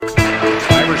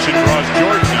Anderson draws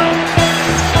Jordan out.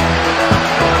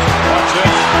 Watch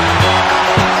this.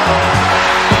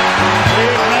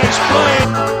 Big, nice play.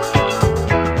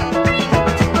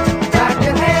 Clap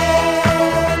your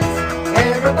hands,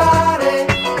 everybody,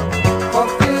 for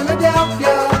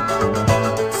Philadelphia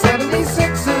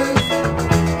 76ers.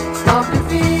 Stomp your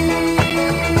feet,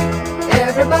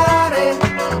 everybody,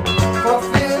 for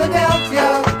Philadelphia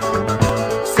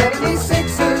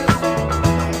 76ers.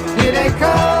 Here they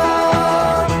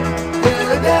come,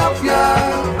 Philadelphia,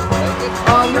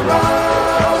 on the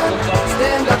run.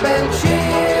 Stand up and cheer.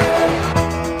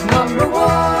 Number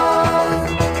one,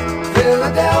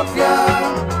 Philadelphia,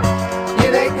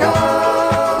 here they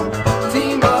come,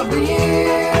 team of the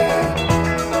year.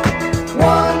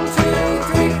 1, 2,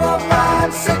 3, 4,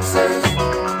 5, Sixers.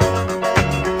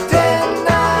 10,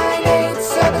 9, 8,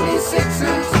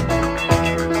 76ers.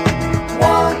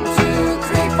 1, 2,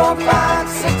 3, 4, 5,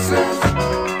 Sixers.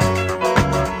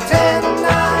 10,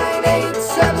 9, 8,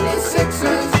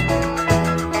 76ers.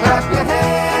 Clap your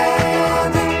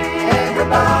hands,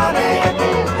 everybody,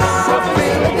 for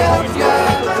Philadelphia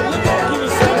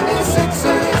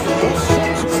 76ers.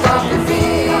 Stomp your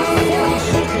feet,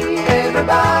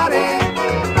 everybody,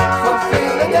 for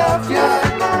Philadelphia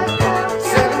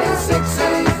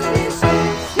 76ers.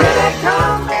 Here they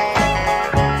come.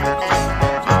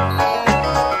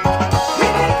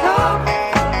 Here they come.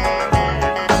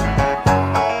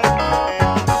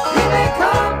 Here they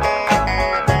come.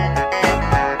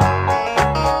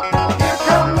 Here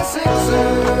come the Sixers.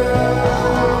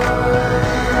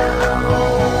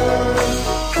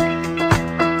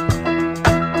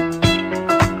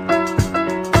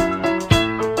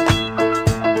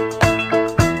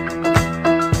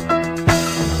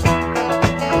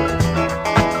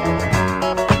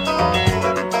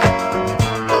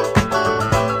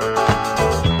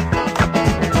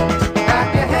 Clap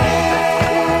your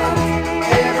hands,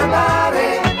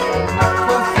 everybody,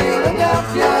 for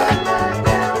Philadelphia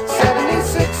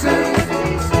 76ers.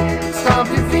 Stomp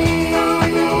your feet,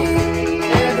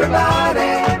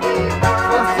 everybody,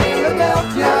 for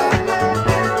Philadelphia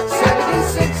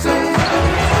 76ers.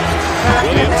 Clap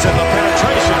your Williams in the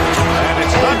penetration, and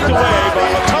it's knocked away by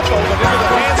Matumbo, but into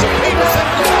the hands of Peterson.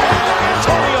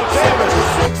 Antonio Davis.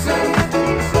 76ers.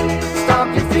 Stomp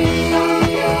your feet,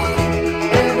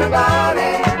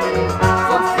 everybody,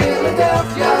 for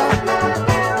Philadelphia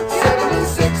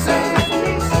 76ers.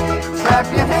 Clap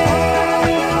your hands,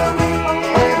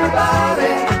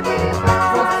 everybody,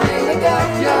 for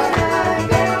Philadelphia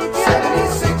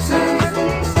 76ers.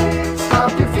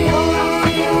 Stomp your feet,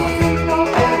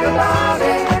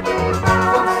 everybody,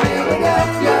 for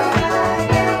Philadelphia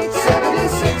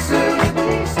 76ers.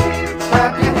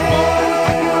 Clap your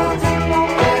hands,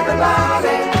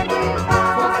 everybody,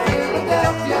 for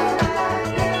Philadelphia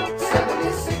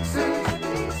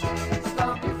 76ers.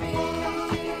 Stomp your feet,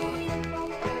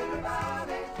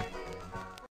 everybody.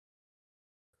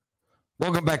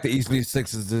 Welcome back to Eastleaf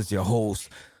Sixers. This is your host,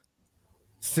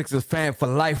 Sixers fan for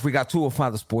life. We got two of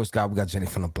Father Sports Guy. We got Jenny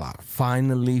from the block.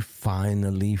 Finally.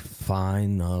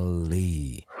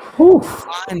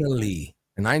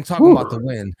 And I ain't talking about the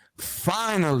win.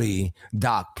 Finally,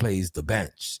 Doc plays the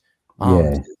bench.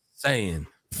 I'm just saying,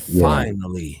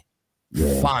 finally.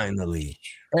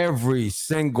 Every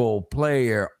single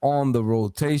player on the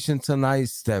rotation tonight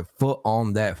stepped foot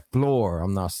on that floor.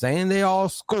 I'm not saying they all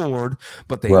scored,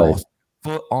 but they all stepped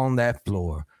foot on that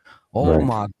floor. Oh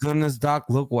my goodness, Doc,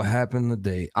 look what happened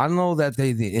today. I know that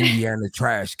they the Indiana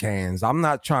trash cans. I'm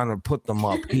not trying to put them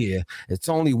up here. It's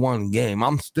only one game.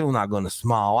 I'm still not going to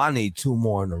smile. I need two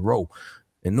more in a row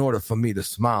in order for me to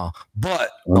smile.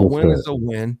 But a win is a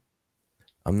win.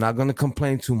 I'm not going to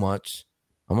complain too much.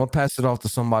 I'm going to pass it off to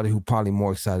somebody who's probably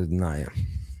more excited than I am.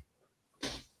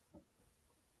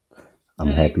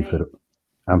 I'm happy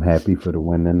for the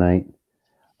win tonight.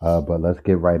 But let's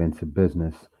get right into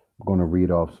business. I'm going to read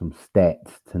off some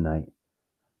stats tonight.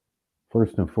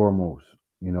 First and foremost,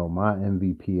 my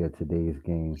MVP of today's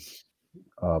game,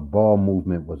 ball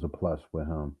movement was a plus with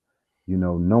him.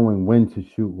 Knowing when to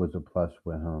shoot was a plus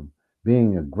with him.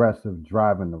 Being aggressive,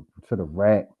 driving to the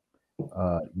rack,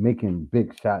 making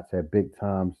big shots at big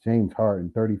times. James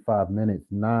Harden, 35 minutes,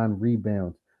 9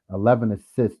 rebounds, 11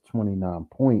 assists, 29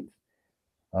 points.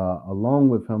 Along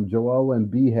with him, Joel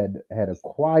Embiid had a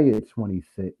quiet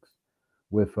 26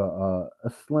 with a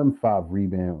slim 5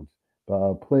 rebounds,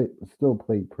 but still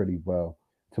played pretty well.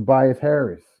 Tobias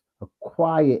Harris, a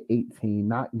quiet 18,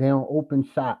 knocked down open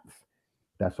shots.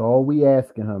 That's all we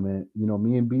asking him. And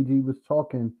me and BG was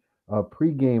talking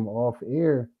pregame off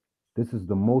air. This is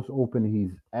the most open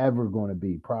he's ever going to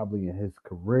be, probably in his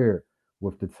career,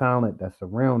 with the talent that's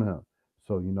around him.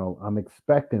 So,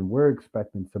 we're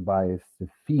expecting Tobias to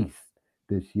feast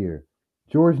this year.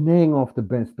 George Nang off the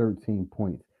bench, 13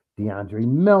 points. DeAndre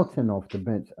Melton off the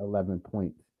bench, 11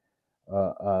 points.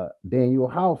 Daniel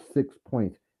House, 6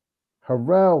 points.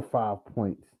 Harrell, 5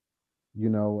 points.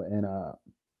 And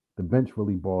the bench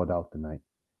really balled out tonight.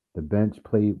 The bench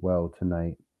played well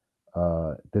tonight.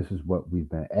 This is what we've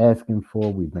been asking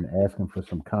for. We've been asking for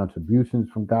some contributions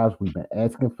from guys. We've been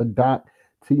asking for Doc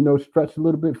to, stretch a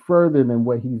little bit further than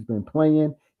what he's been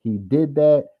playing. He did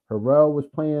that. Harrell was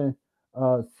playing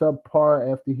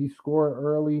subpar after he scored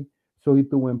early, so he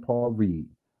threw in Paul Reed.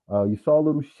 You saw a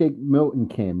little Shake Milton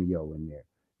cameo in there.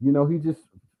 He just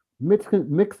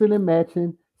mixing and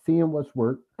matching, seeing what's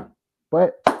worked.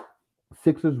 But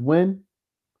Sixers win.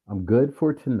 I'm good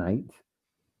for tonight.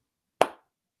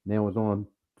 Now it's on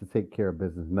to take care of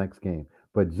business next game.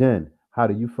 But Jen, how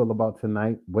do you feel about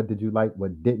tonight? What did you like?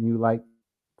 What didn't you like?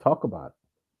 Talk about it.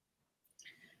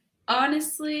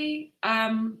 Honestly, I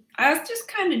was just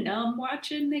kind of numb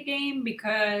watching the game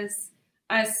because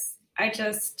I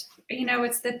just,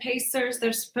 it's the Pacers.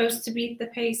 They're supposed to beat the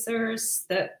Pacers.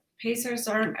 The Pacers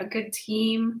aren't a good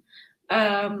team.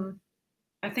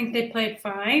 I think they played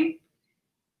fine.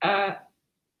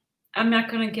 I'm not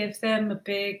going to give them a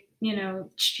big,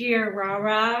 cheer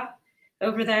rah-rah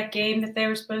over that game that they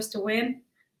were supposed to win.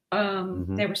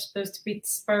 They were supposed to beat the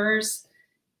Spurs,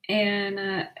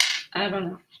 and I don't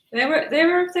know. They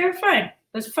were fine. It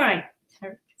was fine.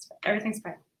 Everything's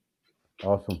fine.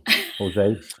 Awesome,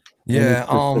 Jose. Yeah.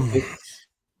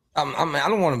 I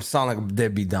don't want them to sound like a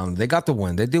deadbeat down. They got the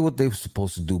win. They did what they were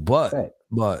supposed to do. But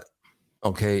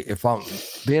okay, if I'm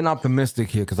being optimistic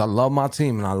here, because I love my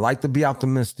team and I like to be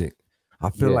optimistic. I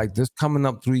feel like this coming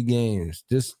up 3 games,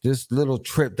 this little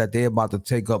trip that they're about to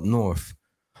take up north,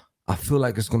 I feel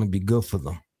like it's going to be good for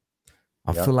them.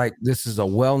 I feel like this is a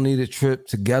well-needed trip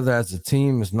together as a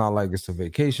team. It's not like it's a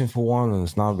vacation for one, and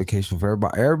it's not a vacation for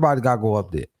everybody. Everybody got to go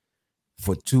up there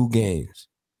for 2 games.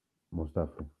 Most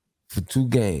definitely. For 2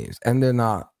 games. And they're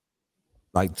not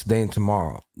like today and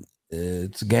tomorrow.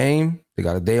 It's a game. They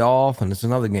got a day off, and it's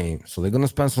another game. So they're going to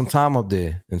spend some time up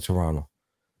there in Toronto.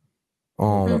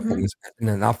 And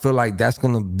then I feel like that's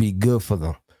going to be good for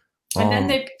them. And then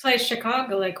they play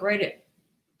Chicago right at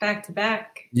back to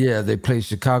back. Yeah, they play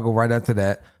Chicago right after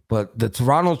that. But the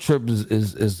Toronto trip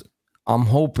is I'm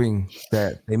hoping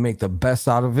that they make the best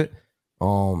out of it.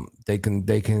 They can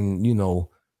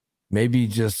maybe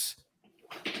just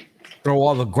throw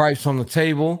all the gripes on the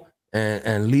table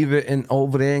and leave it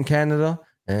over there in Canada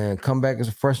and come back as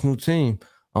a fresh new team.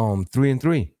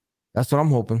 3-3. That's what I'm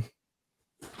hoping.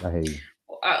 I hate you.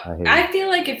 I feel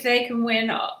like if they can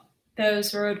win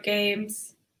those road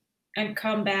games and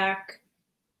come back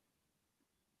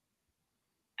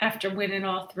after winning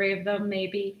all 3 of them,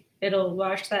 maybe it'll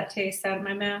wash that taste out of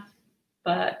my mouth.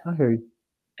 But I hear you.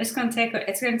 It's gonna take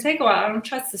a while. I don't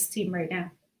trust this team right now.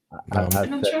 I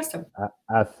don't trust them.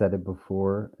 I said it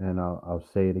before, and I'll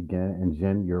say it again. And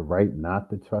Jen, you're right not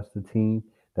to trust the team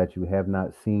that you have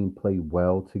not seen play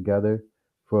well together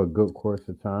for a good course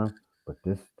of time. But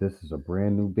this is a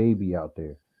brand new baby out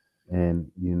there,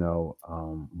 and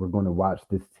we're going to watch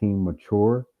this team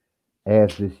mature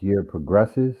as this year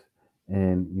progresses.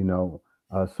 And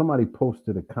somebody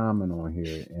posted a comment on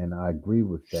here, and I agree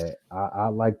with that. I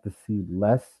like to see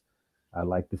less. I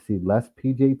like to see less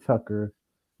PJ Tucker,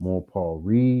 more Paul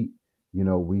Reed.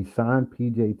 We signed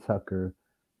PJ Tucker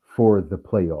for the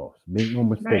playoffs. Make no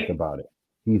mistake about it.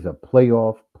 He's a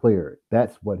playoff player.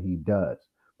 That's what he does.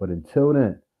 But until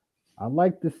then, I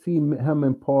like to see him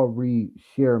and Paul Reed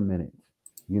share minutes.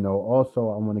 Also,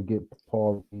 I want to get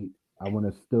Paul Reed. I want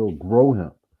to still grow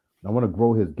him. I want to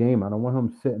grow his game. I don't want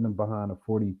him sitting behind a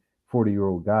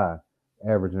 40-year-old guy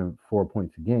averaging 4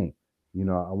 points a game.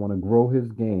 I want to grow his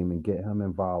game and get him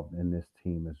involved in this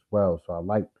team as well. So I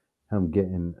like him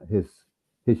getting his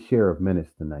share of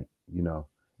minutes tonight.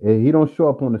 He don't show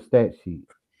up on the stat sheet,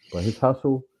 but his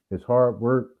hustle, his hard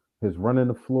work, his running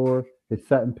the floor, his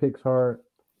setting picks hard,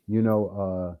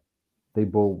 they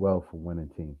bode well for winning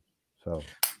team. So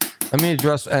let me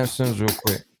address Sims real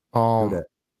quick.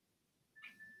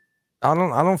 I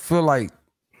don't feel like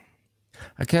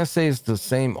I can't say it's the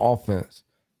same offense.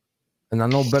 And I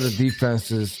know better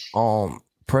defenses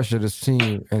pressure this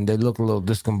team, and they look a little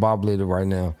discombobulated right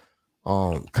now.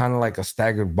 Kind of like a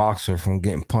staggered boxer from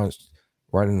getting punched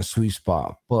right in the sweet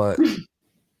spot. But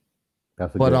I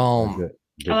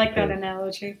like that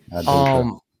analogy.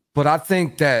 But I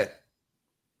think that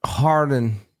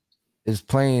Harden is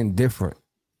playing different.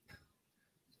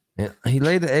 And he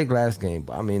laid the egg last game.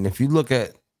 But I mean, if you look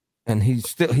at and he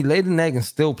laid an egg and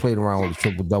still played around with a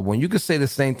triple double. And you could say the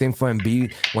same thing for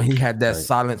Embiid when he had that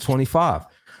silent 25.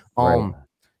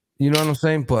 You know what I'm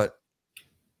saying? But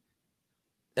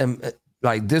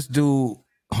like this dude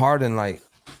Harden, like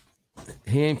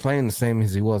he ain't playing the same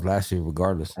as he was last year,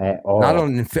 regardless. At all. I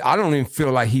don't even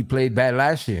feel like he played bad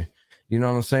last year. You know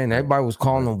what I'm saying? Everybody was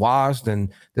calling him washed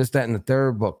and this, that, and the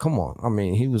third. But come on, I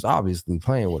mean, he was obviously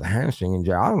playing with a hamstring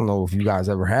injury. I don't know if you guys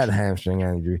ever had a hamstring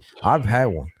injury. I've had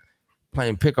one.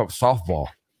 Playing pickup softball.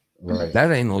 Right. That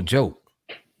ain't no joke.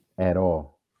 At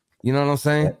all. You know what I'm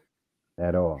saying?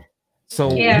 At all. So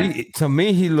to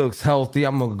me, he looks healthy.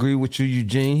 I'm gonna agree with you,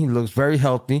 Eugene. He looks very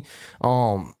healthy.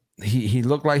 He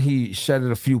looked like he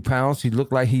shedded a few pounds. He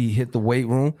looked like he hit the weight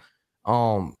room.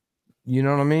 You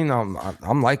know what I mean?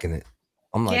 I'm liking it.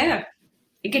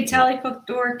 You can tell he put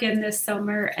the work in this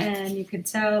summer, and you can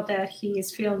tell that he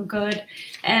is feeling good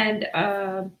and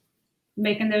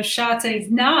making those shots. And he's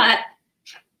not.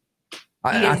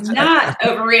 He's not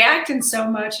overreacting so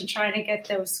much and trying to get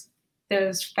those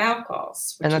foul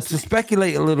calls. And to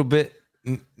speculate a little bit,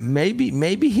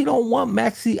 maybe he don't want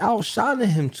Maxey outshining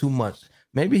him too much.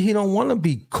 Maybe he don't want to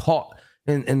be caught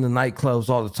in the nightclubs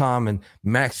all the time, and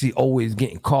Maxey always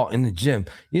getting caught in the gym.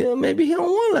 You know, maybe he don't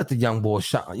want to let the young boy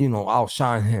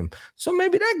outshine him. So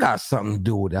maybe that got something to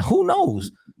do with that. Who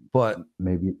knows? But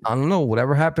maybe I don't know.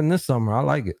 Whatever happened this summer, I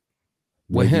like it.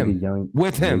 With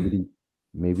him.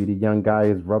 Maybe the young guy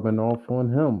is rubbing off on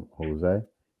him, Jose.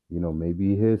 You know,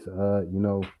 maybe his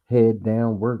head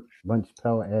down, work, lunch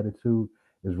power attitude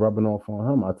is rubbing off on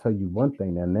him. I'll tell you one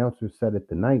thing, the announcer said it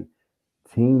tonight.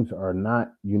 Teams are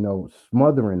not,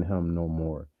 smothering him no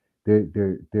more.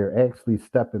 They're actually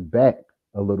stepping back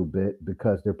a little bit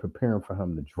because they're preparing for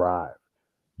him to drive.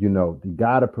 You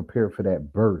gotta prepare for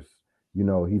that burst.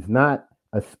 He's not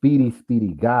a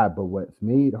speedy guy, but what's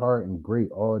made Harden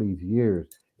great all these years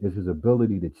is his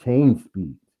ability to change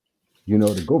speeds.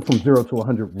 To go from 0 to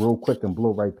 100 real quick and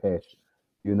blow right past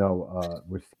you.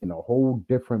 We're seeing a whole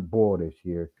different ball this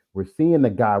year. We're seeing the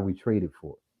guy we traded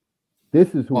for.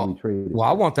 This is who we traded. Well,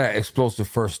 I want that explosive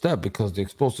first step because the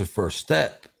explosive first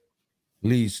step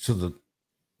leads to the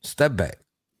step back.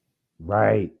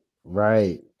 Right.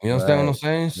 You understand what I'm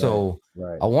saying? So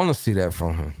I want to see that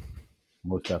from him.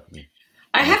 Most definitely.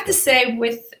 I have to say,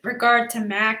 with regard to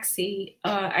Maxey,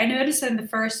 I noticed in the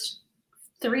first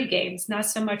 3 games, not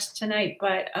so much tonight,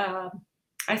 but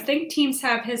I think teams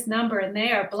have his number and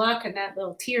they are blocking that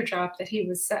little teardrop that he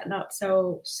was setting up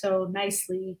so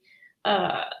nicely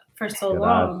for so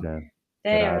long.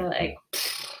 They are like,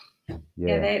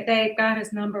 they got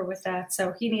his number with that.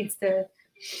 So he needs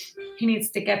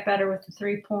to get better with the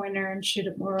 3-pointer and shoot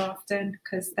it more often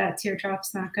because that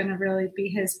teardrop's not going to really be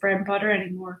his bread and butter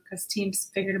anymore because teams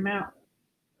figured him out.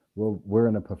 Well, we're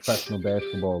in a professional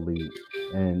basketball league,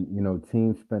 and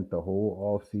teams spent the whole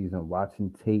off season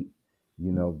watching tape.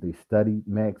 They studied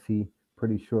Maxey.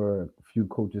 Pretty sure a few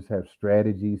coaches have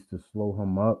strategies to slow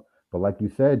him up. But like you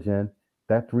said, Jen,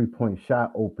 that 3-point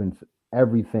shot opens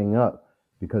everything up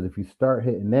because if you start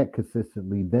hitting that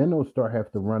consistently, then he'll start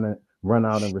have to run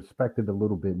out and respect it a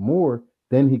little bit more.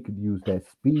 Then he could use that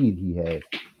speed he has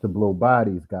to blow by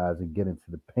these guys and get into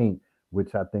the paint,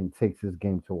 which I think takes his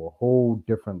game to a whole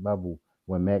different level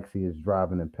when Maxey is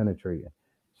driving and penetrating.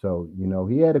 So,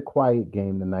 he had a quiet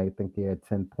game tonight. I think he had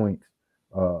 10 points.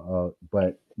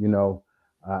 But,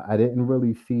 I didn't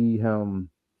really see him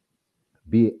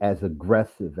be as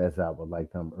aggressive as I would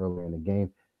like him earlier in the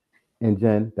game. And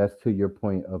Jen, that's to your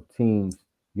point of teams,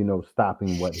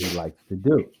 stopping what he likes to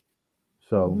do.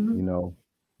 So,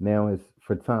 now it's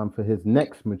time for his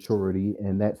next maturity,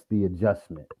 and that's the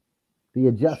adjustment.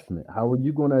 How are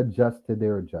you going to adjust to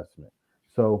their adjustment?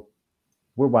 So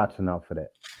we're watching out for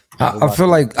that.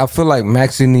 I feel like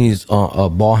Maxey needs a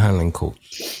ball handling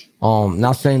coach.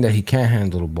 Not saying that he can't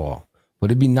handle the ball, but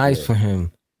it'd be nice for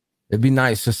him. It'd be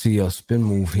nice to see a spin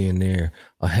move here and there,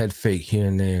 a head fake here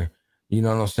and there. You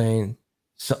know what I'm saying?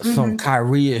 Some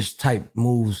Kyrie-ish type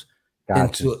moves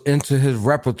into his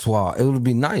repertoire. It would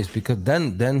be nice because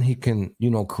then he can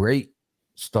create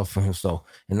stuff for himself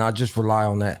and not just rely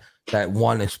on that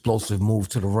one explosive move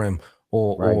to the rim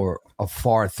or a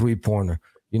far 3-pointer.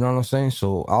 You know what I'm saying?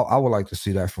 So I would like to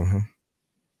see that from him.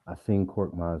 I seen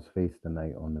Korkmaz's face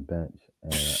tonight on the bench,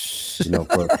 and I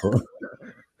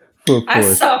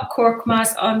saw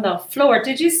Korkmaz on the floor.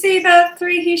 Did you see the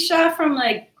 3 he shot from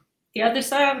like the other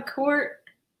side of the court?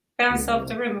 Bounced off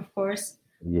the rim, of course.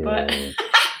 Yeah, but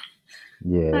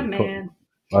yeah, man.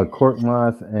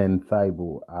 Korkmaz and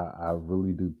Thibault, I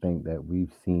really do think that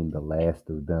we've seen the last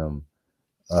of them.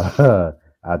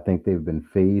 I think they've been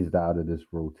phased out of this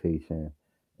rotation,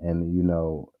 and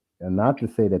and not to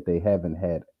say that they haven't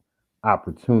had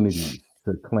opportunities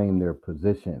to claim their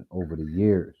position over the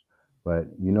years, but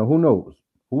who knows?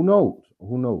 Who knows?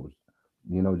 Who knows?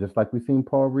 Just like we've seen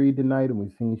Paul Reed tonight, and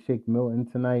we've seen Shake Milton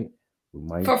tonight, we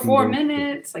might For see 4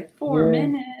 minutes, like 4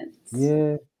 minutes.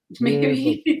 Yeah,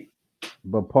 Maybe.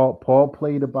 but Paul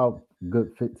played about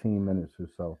good 15 minutes or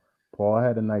so. Paul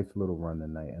had a nice little run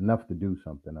tonight, enough to do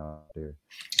something out there.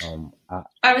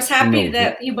 I was happy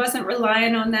that he wasn't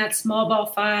relying on that small ball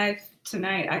 5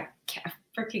 tonight. I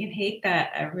freaking hate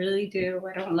that. I really do.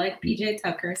 I don't like PJ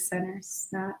Tucker centers.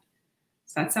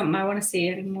 It's not something I want to see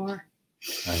anymore.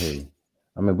 I hear you.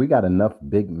 I mean, we got enough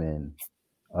big men.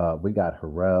 We got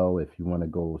Harrell. If you want to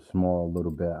go small a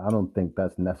little bit, I don't think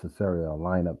that's necessarily a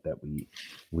lineup that we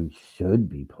should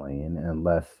be playing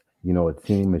unless a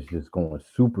team is just going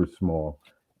super small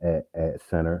at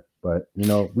center. But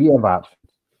we have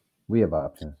options. We have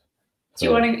options.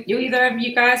 Do either of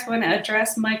you guys want to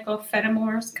address Michael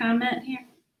Fenimore's comment here?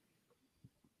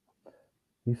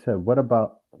 He said, "What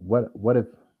about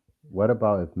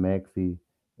if Maxey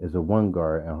is a 1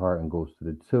 guard and Harden goes to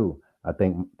the 2? I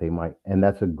think they might." And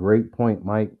that's a great point,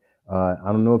 Mike. I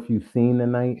don't know if you've seen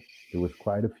tonight. There was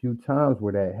quite a few times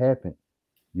where that happened.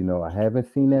 I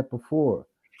haven't seen that before,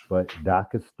 but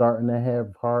Doc is starting to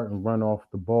have Harden run off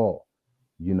the ball.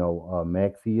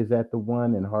 Maxey is at the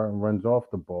 1 and Harden runs off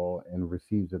the ball and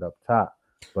receives it up top.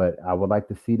 But I would like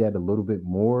to see that a little bit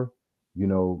more.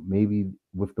 Maybe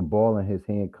with the ball in his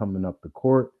hand coming up the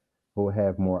court, he'll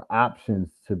have more options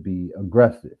to be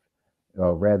aggressive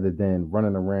rather than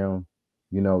running around,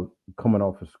 coming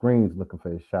off of screens looking for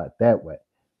his shot that way.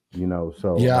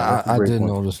 So yeah, I did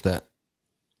notice that.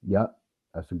 Yep,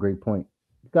 that's a great point.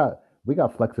 We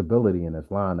got flexibility in this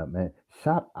lineup, man.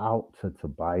 Shout out to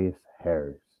Tobias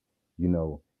Harris.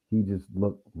 He just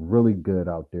looked really good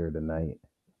out there tonight.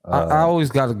 I always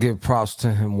got to give props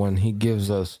to him when he gives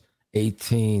us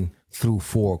 18 through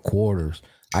 4 quarters.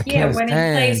 When he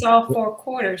plays all 4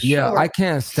 quarters. Yeah, sure. I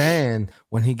can't stand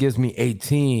when he gives me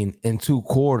 18 in 2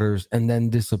 quarters and then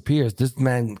disappears. This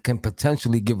man can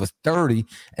potentially give us 30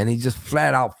 and he just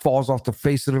flat out falls off the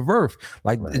face of the earth.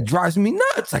 It drives me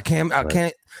nuts. I can't.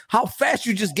 How fast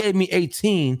you just gave me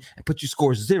 18 but you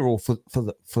score 0 for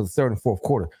the 3rd and 4th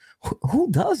quarter.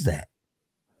 Who does that?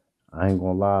 I ain't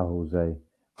gonna lie, Jose.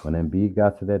 When Embiid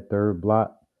got to that 3rd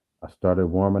block, I started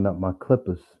warming up my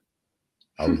Clippers.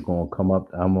 I was going to come up.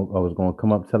 I was going to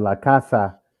come up to La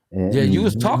Casa. And you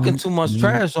was talking too much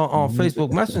trash on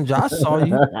Facebook Messenger. I saw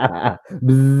you. I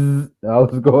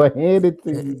was going to hand it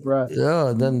to you, bro.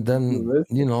 Yeah, then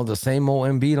the same old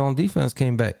Embiid on defense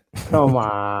came back. Come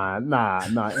on, nah.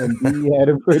 Embiid had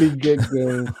a pretty good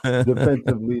game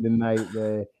defensively tonight,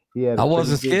 man. I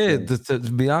wasn't scared to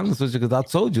be honest with you because I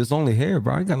told you it's only hair,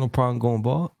 bro. I ain't got no problem going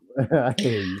bald.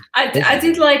 I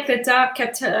did like that Doc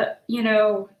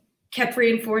kept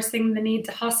reinforcing the need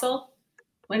to hustle.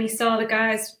 When he saw the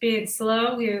guys being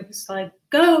slow, he was like,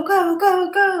 go, go,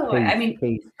 go, go.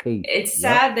 Pace. It's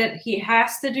sad that he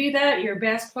has to do that. You're a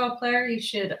basketball player. You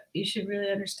should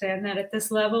really understand that at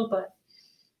this level, but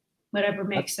whatever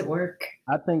makes it work.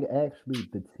 I think actually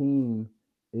the team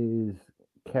is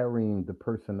carrying the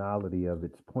personality of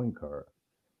its point guard.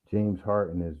 James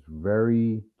Harden is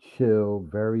very chill,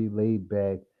 very laid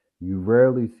back. You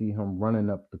rarely see him running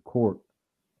up the court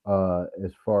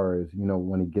as far as,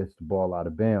 when he gets the ball out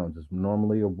of bounds. It's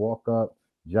normally a walk up,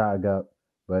 jog up.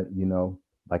 But,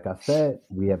 like I said,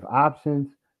 we have options,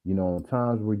 on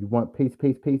times where you want pace,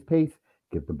 give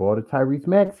the ball to Tyrese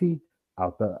Maxey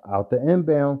out the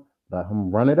inbound, let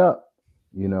him run it up.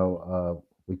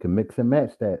 We can mix and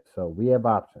match that. So we have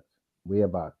options.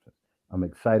 I'm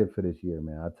excited for this year,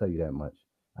 man. I'll tell you that much.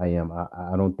 I am.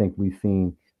 I don't think we've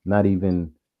seen not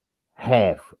even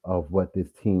half of what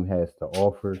this team has to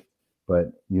offer.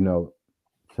 But,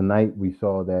 tonight we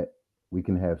saw that we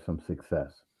can have some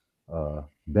success,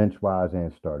 bench-wise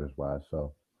and starters-wise.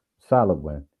 So, solid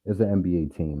win. It's an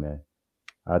NBA team, man.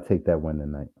 I'll take that win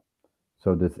tonight.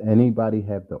 So, does anybody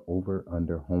have the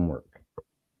over-under homework?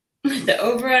 The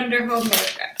over-under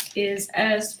homework is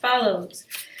as follows.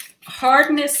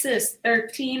 Harden assists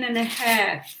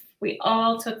 13.5. We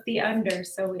all took the under,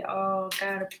 so we all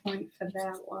got a point for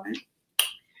that one.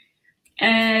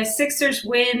 Sixers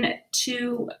win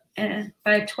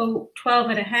by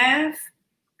 12.5.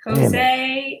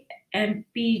 Jose and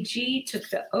BG took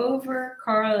the over.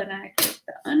 Carl and I took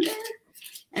the under.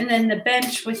 And then the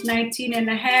bench with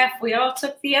 19.5. We all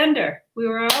took the under. We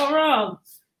were all wrong.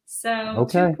 So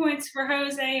 2 points for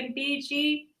Jose and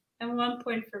BG and 1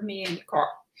 point for me and Carl.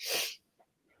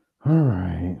 All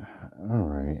right.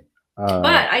 But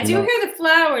I do hear the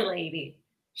flower lady.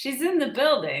 She's in the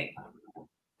building.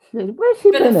 Shit, where's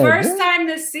she For been the at? first Jen? time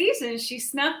this season, she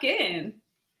snuck in.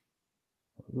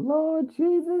 Lord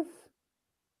Jesus.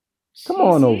 Come She's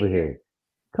on over here.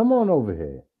 Come on over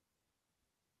here.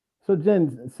 So,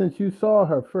 Jen, since you saw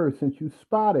her first, since you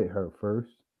spotted her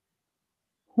first,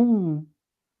 whom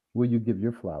will you give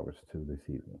your flowers to this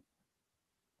evening?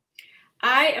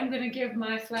 I am going to give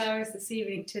my flowers this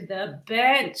evening to the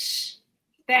bench.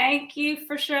 Thank you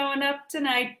for showing up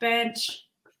tonight, bench.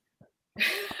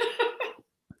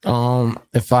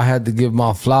 If I had to give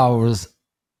my flowers,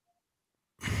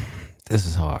 this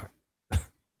is hard.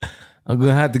 I'm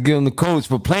gonna have to give him the coach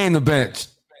for playing the bench.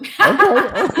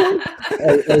 Okay.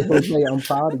 Hey, Jose, I'm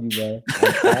proud of you, man.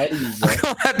 I'm proud of you,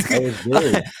 man. That was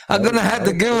good. I'm gonna have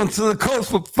to give him to the coach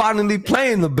for finally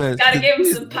playing the bench. Got to give him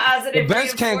some positive. The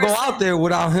bench can't go out there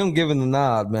without him giving the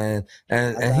nod, man.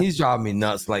 And he's driving me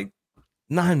nuts. Like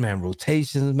 9-man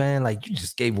rotations, man. Like you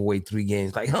just gave away 3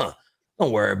 games. Like,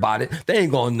 don't worry about it. They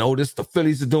ain't gonna notice. The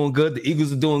Phillies are doing good. The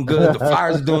Eagles are doing good. The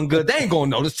Flyers are doing good. They ain't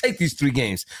gonna notice. Take these 3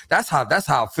 games. That's how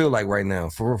I feel like right now.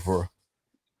 For real.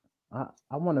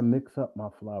 I want to mix up my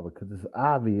flower because it's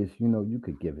obvious, you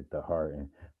could give it to Harden,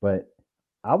 but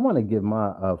I want to give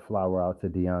my flower out to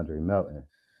DeAndre Melton.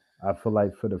 I feel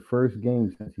like for the first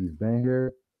game since he's been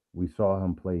here, we saw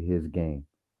him play his game.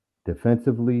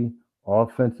 Defensively,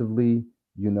 offensively,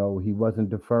 he wasn't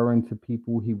deferring to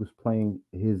people. He was playing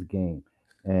his game.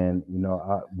 And,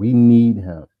 we need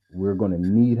him. We're going to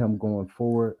need him going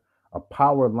forward. A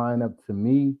power lineup to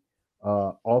me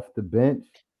off the bench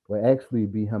will actually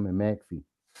be him and Maxey.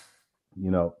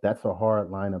 That's a hard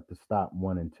lineup to stop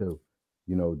 1 and 2.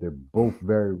 They're both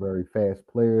very, very fast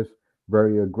players,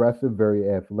 very aggressive, very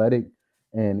athletic,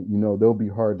 and they'll be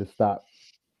hard to stop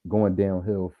going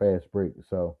downhill fast break.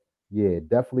 So yeah,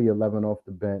 definitely 11 off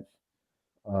the bench.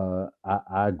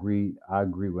 I agree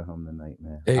with him tonight,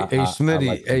 man. Hey,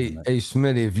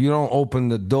 Smitty, if you don't open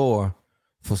the door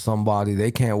for somebody,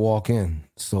 they can't walk in.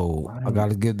 So right. I got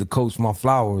to give the coach my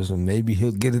flowers, and maybe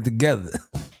he'll get it together.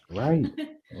 Right.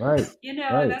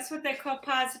 That's what they call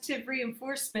positive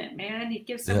reinforcement, man. He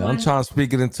gives someone. Yeah, I'm trying to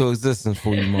speak it into existence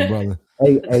for you, my brother.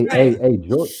 Hey,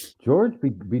 George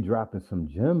be dropping some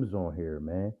gems on here,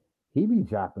 man. He be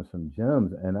dropping some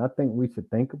gems, and I think we should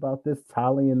think about this,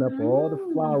 tallying up all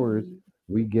the flowers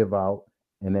we give out,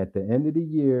 and at the end of the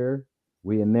year,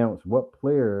 we announce what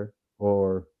player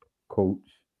or coach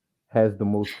has the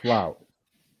most flowers.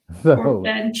 So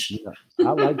bench.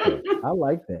 I like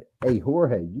that. Hey,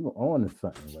 Jorge, you on to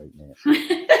something right now.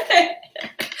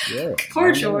 Yeah.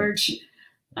 Poor George.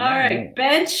 All right,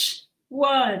 bench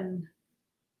 1,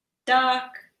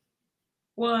 Doc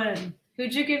 1.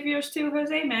 Who'd you give yours to,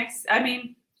 Jose?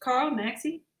 Carl,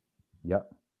 Maxey? Yep.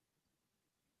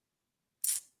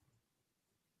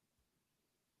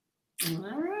 All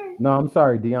right. No, I'm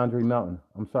sorry, DeAndre Melton.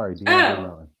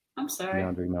 Melton. I'm sorry.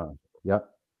 DeAndre Melton. Yep.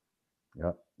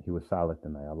 He was solid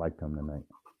tonight. I liked him tonight.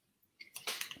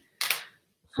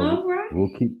 So all right. We'll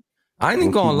keep. I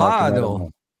ain't gonna lie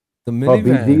though. The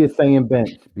minivan. BG is saying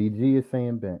bench.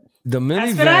 The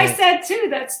minivan. That's what I said too.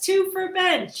 That's 2 for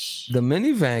bench. The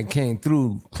minivan came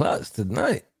through clutch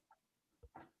tonight.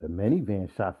 The minivan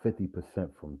shot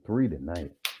 50% from 3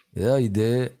 tonight. Yeah, he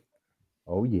did.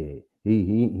 Oh yeah.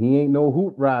 He ain't no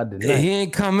hoop rod tonight. He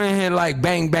ain't come in here like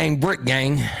bang bang brick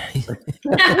gang.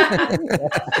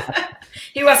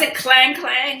 He wasn't clang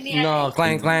clang. No,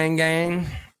 clang clang gang.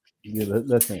 Yeah,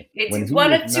 listen. It's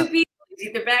one of 2 people. He's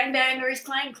either bang bang or he's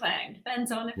clang clang.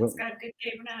 Depends on if it's got a good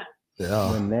game or not.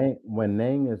 Yeah. When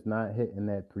Nang is not hitting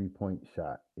that 3-point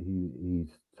shot,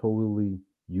 he's totally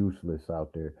useless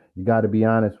out there. You got to be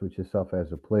honest with yourself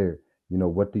as a player.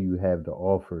 What do you have to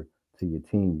offer to your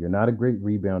team? You're not a great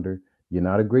rebounder. You're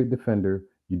not a great defender.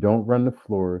 You don't run the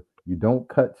floor. You don't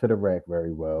cut to the rack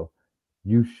very well.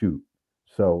 You shoot.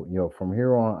 So, from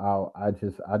here on out, I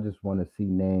just want to see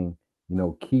Nang,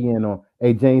 key in on.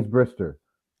 Hey, James Brister,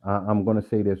 I'm going to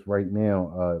say this right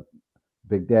now,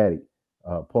 Big Daddy,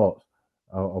 Pauls.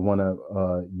 I want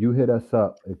to, you hit us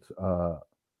up. It's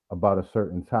about a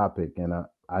certain topic, and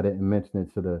I didn't mention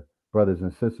it to the brothers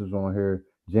and sisters on here.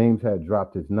 James had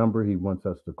dropped his number. He wants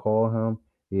us to call him.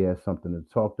 He has something to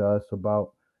talk to us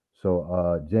about.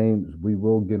 So, James, we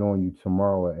will get on you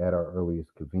tomorrow at our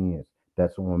earliest convenience.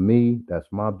 That's on me. That's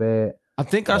my bad. I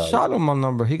think I shot him my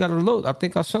number. He got to look. I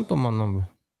think I sent him my number.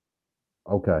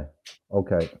 Okay.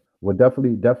 Well,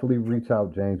 definitely reach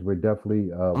out, James. We're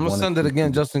definitely. I'm gonna send it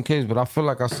again just in case, but I feel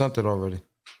like I sent it already.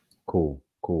 Cool.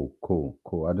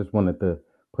 I just wanted to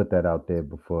put that out there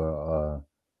before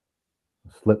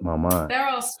slip my mind. They're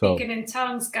all speaking in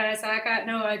tongues, guys. I got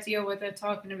no idea what they're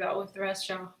talking about with the rest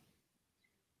of y'all.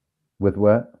 With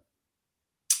what?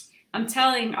 I'm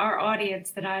telling our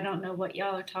audience that I don't know what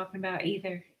y'all are talking about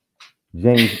either.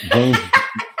 James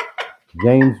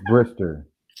Brister.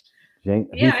 He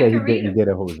Yeah, I said he can read didn't them. get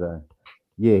it, Jose.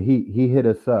 Yeah, he hit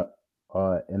us up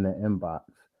in the inbox.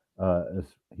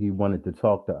 He wanted to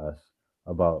talk to us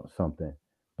about something,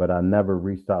 but I never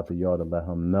reached out to y'all to let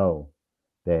him know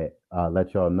that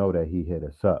let y'all know that he hit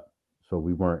us up. So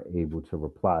we weren't able to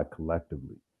reply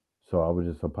collectively. So I was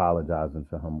just apologizing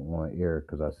to him on air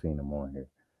because I seen him on here.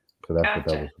 So that's what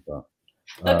that Gotcha. was about.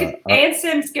 Look at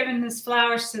Anson's giving his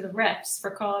flowers to the refs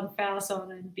for calling fouls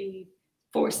on and be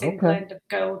forcing Okay. Glenn to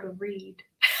go to read.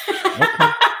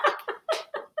 Okay.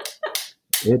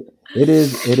 It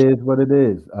is what it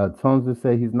is. Tones to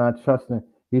say he's not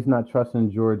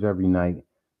trusting George every night.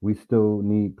 We still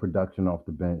need production off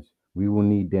the bench. We will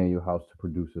need Daniel House to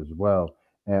produce as well.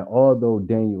 And although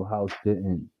Daniel House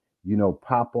didn't,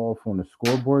 pop off on the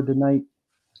scoreboard tonight,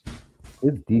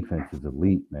 his defense is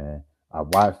elite, man. I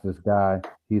watched this guy.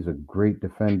 He's a great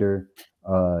defender.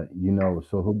 So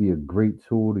he'll be a great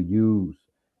tool to use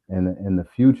in the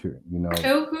future. Who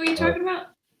are you talking about?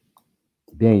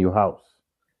 Daniel House.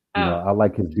 Oh. I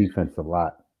like his defense a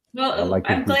lot. Well, like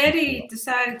his I'm glad defense a he lot.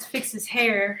 decided to fix his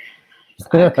hair.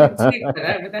 I couldn't see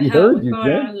whatever the He hell heard was you, going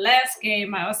Jen. on last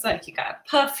game. I was like, you got a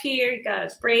puff here, you got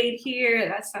a braid here.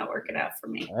 That's not working out for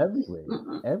me. Everywhere.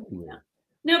 Mm-mm. Everywhere.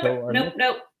 Nope, So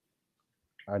nope.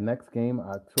 Our next game,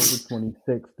 October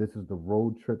 26th. This is the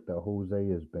road trip that Jose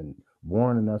has been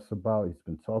warning us about. He's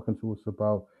been talking to us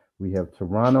about. We have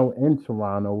Toronto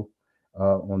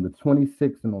on the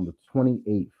 26th and on the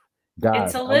 28th. Guys,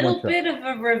 It's a I little want you. bit of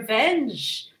a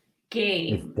revenge It's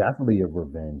game definitely a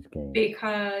revenge game.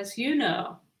 because that You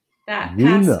know.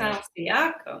 Pascal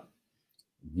Siakam.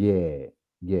 Yeah.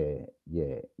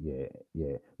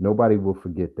 Nobody will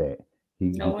forget that.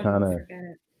 No one will forget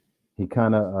it. He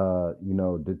kind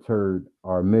of deterred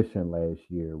our mission last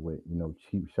year with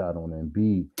cheap shot on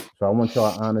Embiid. So I want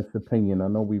y'all honest opinion. I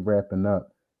know we wrapping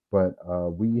up, but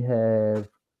we have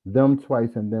them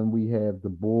twice, and then we have the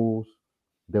Bulls,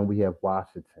 then we have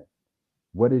Washington.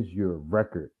 What is your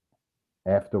record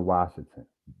after Washington?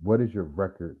 What is your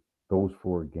record those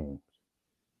 4 games?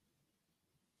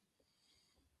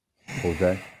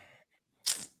 Jose?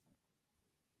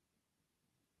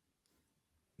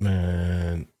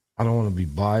 Man, I don't want to be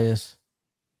biased,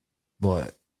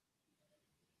 but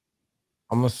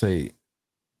I'm gonna say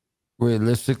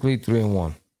realistically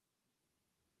 3-1.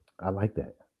 I like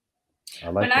that.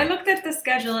 I looked at the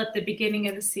schedule at the beginning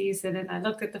of the season and I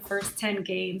looked at the first 10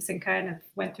 games and kind of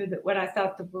went through what I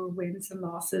thought were wins and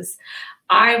losses,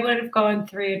 I would have gone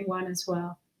 3-1 as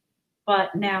well.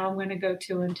 But now I'm going to go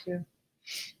 2-2.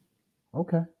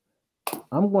 Okay.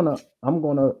 I'm gonna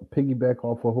piggyback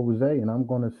off of Jose, and I'm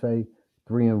gonna say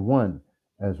 3-1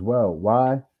 as well.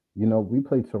 Why? We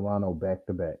played Toronto back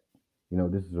to back.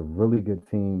 This is a really good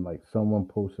team. Like someone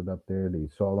posted up there, they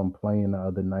saw them playing the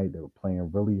other night. They were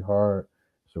playing really hard.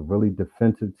 It's a really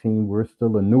defensive team. We're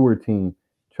still a newer team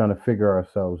trying to figure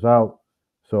ourselves out.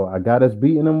 So I got us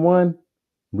beating them one,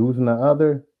 losing the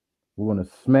other. We're gonna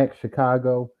smack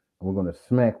Chicago. We're going to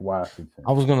smack Washington.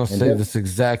 I was going to say this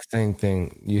exact same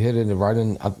thing. You hit it right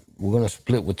in. We're going to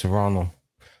split with Toronto.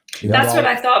 That's what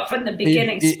I thought from the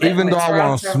beginning. Even though I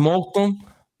want to smoke them,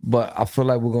 but I feel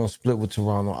like we're going to split with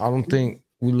Toronto. I don't think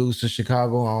we lose to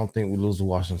Chicago. I don't think we lose to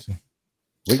Washington.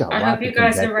 I hope you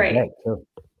guys are right.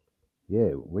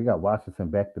 Yeah, we got Washington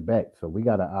back to back. So we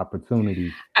got an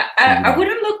opportunity. I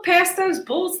wouldn't look past those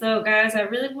Bulls, though, guys. I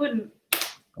really wouldn't.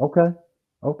 Okay.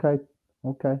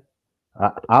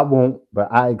 I won't,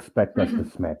 but I expect us to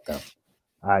smack them.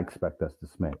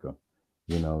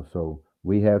 So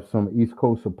we have some East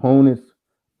Coast opponents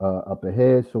up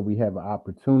ahead, so we have an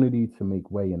opportunity to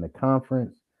make way in the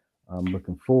conference. I'm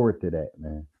looking forward to that,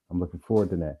 man.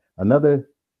 Another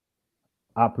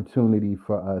opportunity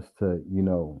for us to,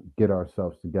 get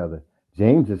ourselves together.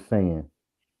 James is saying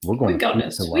we're going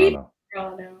to sweep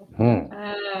Toronto.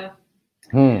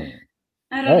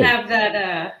 I don't have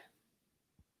that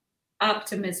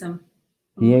optimism.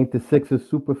 He ain't the Sixers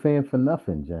super fan for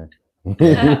nothing, Jen. You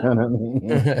know what I mean?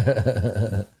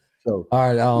 So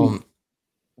all right,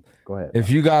 go ahead. If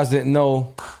you guys didn't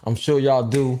know, I'm sure y'all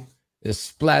do. It's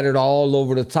splattered all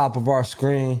over the top of our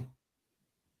screen.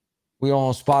 We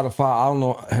on Spotify. I don't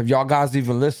know. Have y'all guys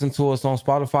even listened to us on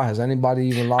Spotify? Has anybody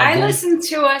even logged in? I listened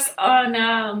to us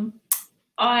on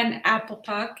Apple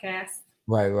Podcasts.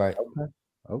 Right.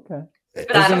 Okay.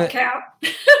 But I don't count.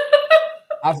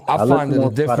 I find it a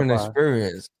different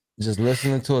experience. Just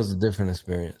listening to us is a different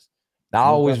experience. Now, I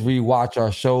always rewatch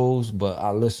our shows, but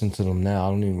I listen to them now.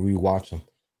 I don't even rewatch them.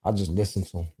 I just listen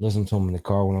to them. Listen to them in the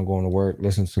car when I'm going to work.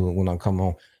 Listen to it when I come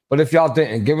home. But if y'all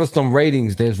didn't, give us some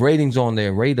ratings. There's ratings on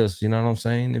there. Rate us. You know what I'm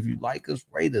saying? If you like us,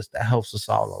 rate us. That helps us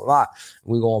out a lot.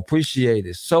 We're going to appreciate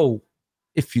it. So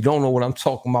if you don't know what I'm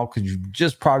talking about because you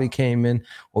just probably came in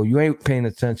or you ain't paying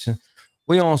attention,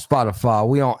 we on Spotify.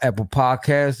 We on Apple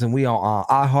Podcasts. And we on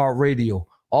iHeartRadio.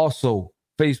 Also,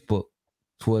 Facebook,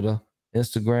 Twitter,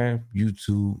 Instagram,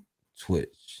 YouTube,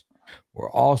 Twitch.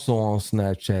 We're also on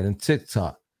Snapchat and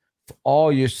TikTok for all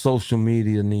your social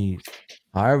media needs.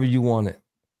 However you want it.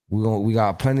 We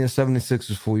got plenty of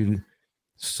 76ers for you.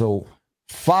 So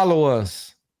follow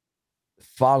us.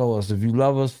 Follow us. If you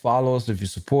love us, follow us. If you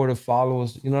support us, follow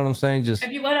us. You know what I'm saying? Just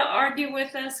if you want to argue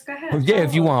with us, go ahead. yeah,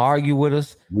 if you want to argue with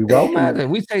us, We don't welcome matter. it.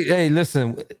 We take, hey,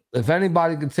 listen, if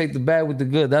anybody can take the bad with the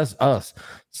good, that's us.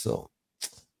 So,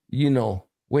 you know,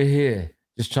 we're here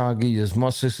just trying to give you as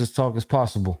much Sixers talk as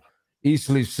possible. Eat,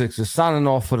 sleep, Sixers. Signing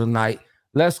off for the night.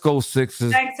 Let's go,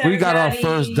 Sixers. Thanks, We got our everybody.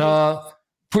 first dub.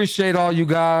 Appreciate all you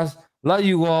guys. Love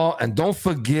you all. And don't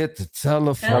forget to tell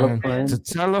a friend, to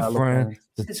tell a friend,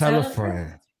 to tell a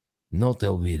friend. No te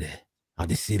olvides a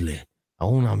decirle a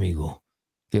un amigo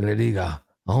que le diga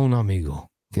a un amigo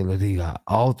que le diga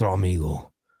a otro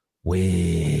amigo.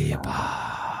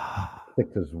 Wepa.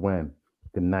 Sixers win.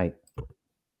 Good night.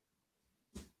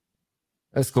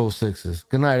 Let's go, Sixers.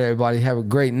 Good night, everybody. Have a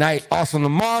great night. Awesome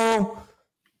tomorrow.